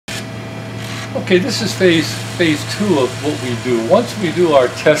Okay, this is phase 2 of what we do. Once we do our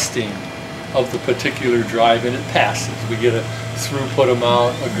testing of the particular drive and it passes, we get a throughput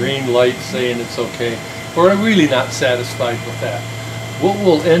amount, a green light saying it's okay, but we're really not satisfied with that. What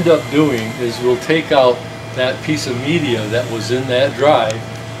we'll end up doing is we'll take out that piece of media that was in that drive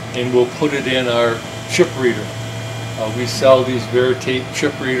and we'll put it in our chip reader. We sell these VeriTape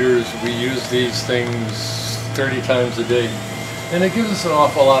chip readers. We use these things 30 times a day, and it gives us an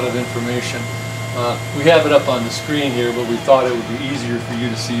awful lot of information. We have it up on the screen here, but we thought it would be easier for you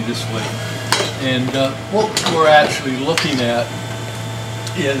to see this way. And what we're actually looking at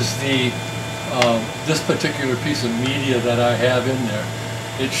is this particular piece of media that I have in there.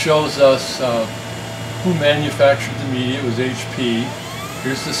 It shows us who manufactured the media. It was HP.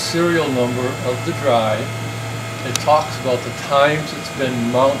 Here's the serial number of the drive. It talks about the times it's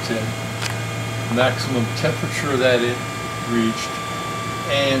been mounted, maximum temperature that it reached,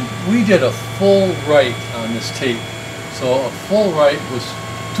 and we did a full write on this tape. So a full write was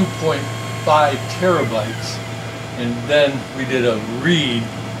 2.5 terabytes, and then we did a read,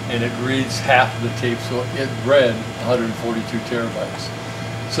 and it reads half of the tape, so it read 142 terabytes.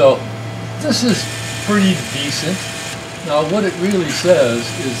 So this is pretty decent. Now what it really says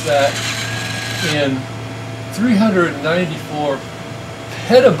is that in 394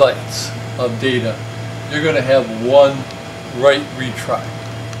 petabytes of data, you're going to have one write retry.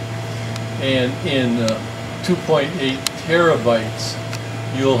 And in 2.8 terabytes,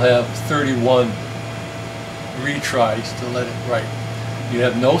 you'll have 31 retries to let it write. You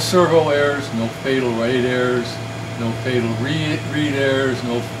have no servo errors, no fatal write errors, no fatal read errors,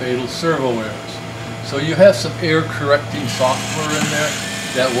 no fatal servo errors. So you have some error correcting software in there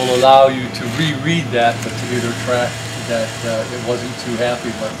that will allow you to reread that particular track that it wasn't too happy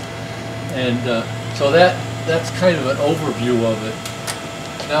with. And so that's kind of an overview of it.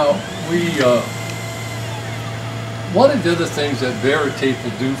 Now, one of the other things that VeriTape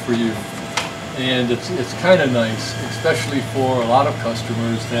will do for you, and it's kind of nice, especially for a lot of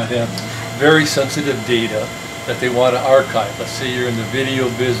customers that have very sensitive data that they want to archive. Let's say you're in the video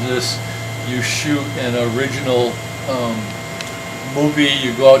business, you shoot an original movie,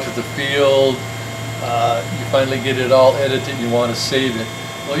 you go out to the field, you finally get it all edited, you want to save it.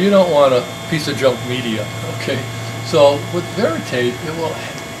 Well, you don't want a piece of junk media, okay? So with VeriTape, it will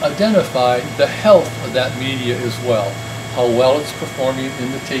identify the health of that media as well, how well it's performing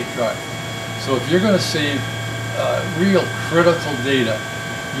in the tape drive. So if you're going to save real critical data,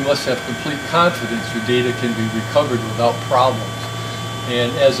 you must have complete confidence your data can be recovered without problems.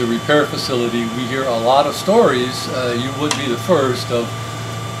 And as a repair facility, we hear a lot of stories, you would be the first, of,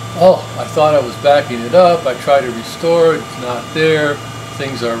 oh, I thought I was backing it up, I tried to restore it, it's not there,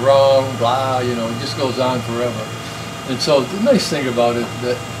 things are wrong, blah, you know, it just goes on forever. And so the nice thing about it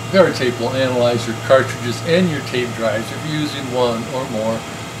that VeriTape will analyze your cartridges and your tape drives if you're using one or more,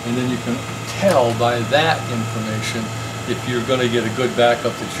 and then you can tell by that information if you're going to get a good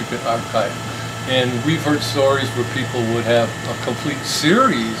backup that you can archive. And we've heard stories where people would have a complete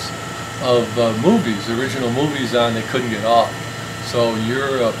series of movies, original movies on they couldn't get off. So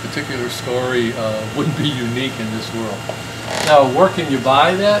your particular story wouldn't be unique in this world. Now, where can you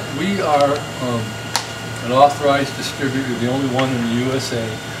buy that? We are an authorized distributor, the only one in the USA,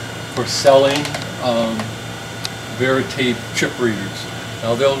 for selling VeriTape chip readers.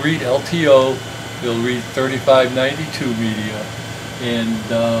 Now they'll read LTO, they'll read 3592 media,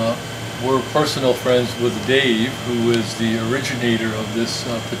 and we're personal friends with Dave, who is the originator of this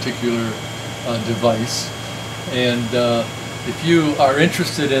particular device. And if you are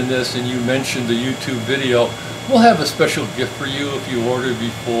interested in this and you mention the YouTube video, we'll have a special gift for you if you order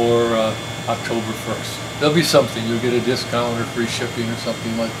before October 1st. There'll be something. You'll get a discount or free shipping or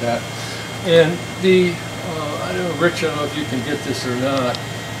something like that. And I don't know, Rich, I don't know if you can get this or not,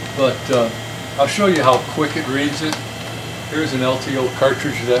 but I'll show you how quick it reads it. Here's an LTO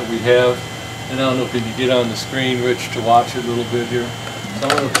cartridge that we have, and I don't know if you can get on the screen, Rich, to watch it a little bit here. So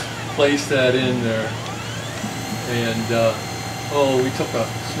I'm going to place that in there, and oh, we took a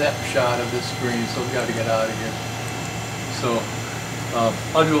snapshot of this screen, so we've got to get out of here. So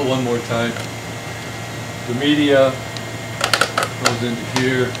I'll do it one more time. The media goes into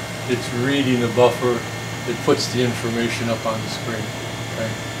here, it's reading the buffer, it puts the information up on the screen. Okay?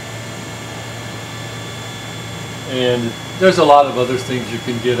 And there's a lot of other things you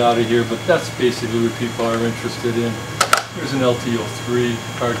can get out of here, but that's basically what people are interested in. There's an LTO3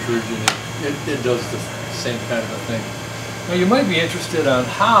 cartridge, and it does the same kind of a thing. Now you might be interested on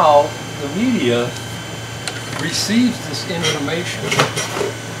how the media receives this information.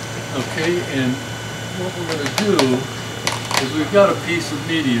 Okay, and what we're going to do is we've got a piece of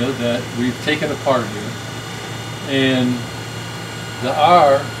media that we've taken apart here, and the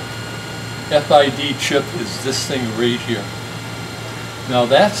RFID chip is this thing right here. Now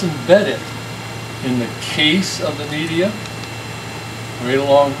that's embedded in the case of the media, right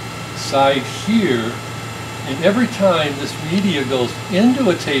alongside here, and every time this media goes into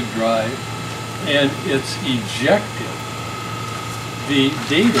a tape drive and it's ejected, the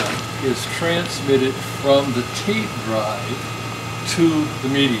data is transmitted from the tape drive to the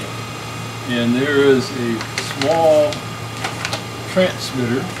media. And there is a small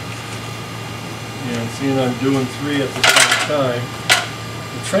transmitter, and seeing I'm doing 3 at the same time,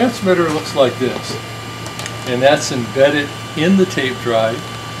 the transmitter looks like this, and that's embedded in the tape drive.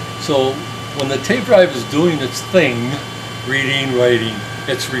 So when the tape drive is doing its thing, reading, writing,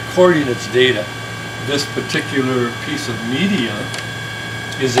 it's recording its data. This particular piece of media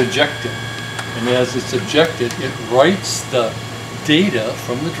is ejected, and as it's ejected, it writes the data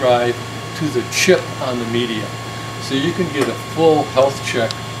from the drive to the chip on the media. So you can get a full health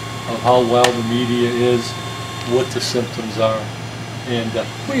check of how well the media is, what the symptoms are. And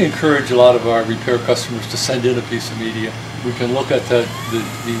we encourage a lot of our repair customers to send in a piece of media. We can look at the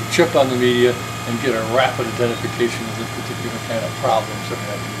chip on the media and get a rapid identification of the particular kind of problems they're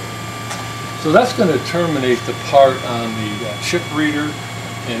having. So that's going to terminate the part on the chip reader,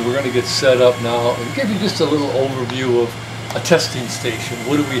 and we're going to get set up now and give you just a little overview of a testing station.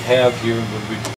 What do we have here and what do we do?